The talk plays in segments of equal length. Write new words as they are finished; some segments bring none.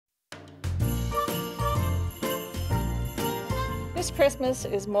This Christmas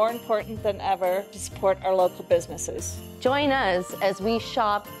is more important than ever to support our local businesses. Join us as we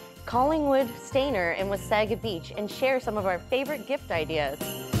shop Collingwood, Stayner, and Wasaga Beach and share some of our favorite gift ideas.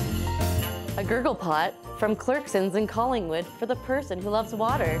 A gurgle pot from Clerkson's in Collingwood for the person who loves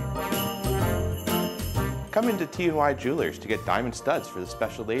water. Come into T&Y Jewelers to get diamond studs for the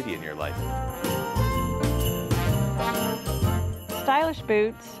special lady in your life. Stylish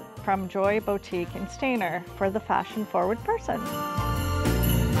boots from Joy Boutique in Stayner for the fashion-forward person.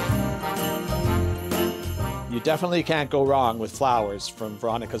 You definitely can't go wrong with flowers from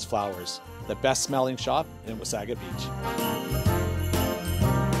Veronica's Flowers, the best smelling shop in Wasaga Beach.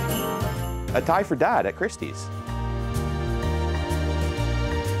 A tie for Dad at Christie's.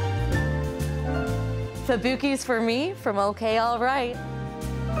 Fabukis for me from OK All Right.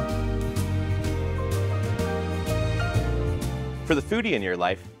 For the foodie in your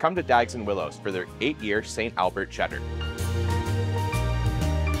life, come to Dags and Willows for their 8-year St. Albert cheddar.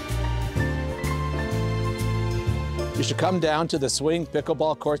 You should come down to the swing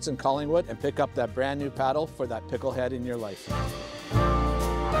pickleball courts in Collingwood and pick up that brand new paddle for that picklehead in your life.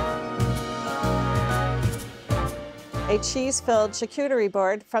 A cheese-filled charcuterie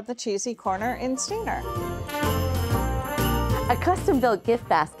board from the Cheesy Corner in Stayner. A custom-built gift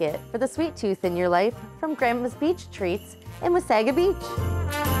basket for the sweet tooth in your life from Grandma's Beach Treats in Wasaga Beach.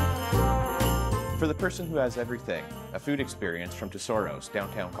 For the person who has everything, a food experience from Tesoro's,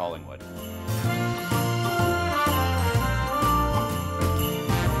 downtown Collingwood.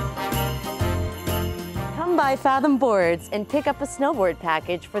 Come by Fathom Boards and pick up a snowboard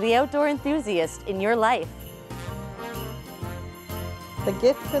package for the outdoor enthusiast in your life. The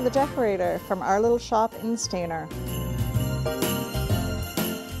gift for the decorator from our little shop in Stayner.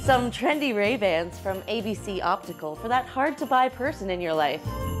 Some trendy Ray-Bans from ABC Optical for that hard-to-buy person in your life.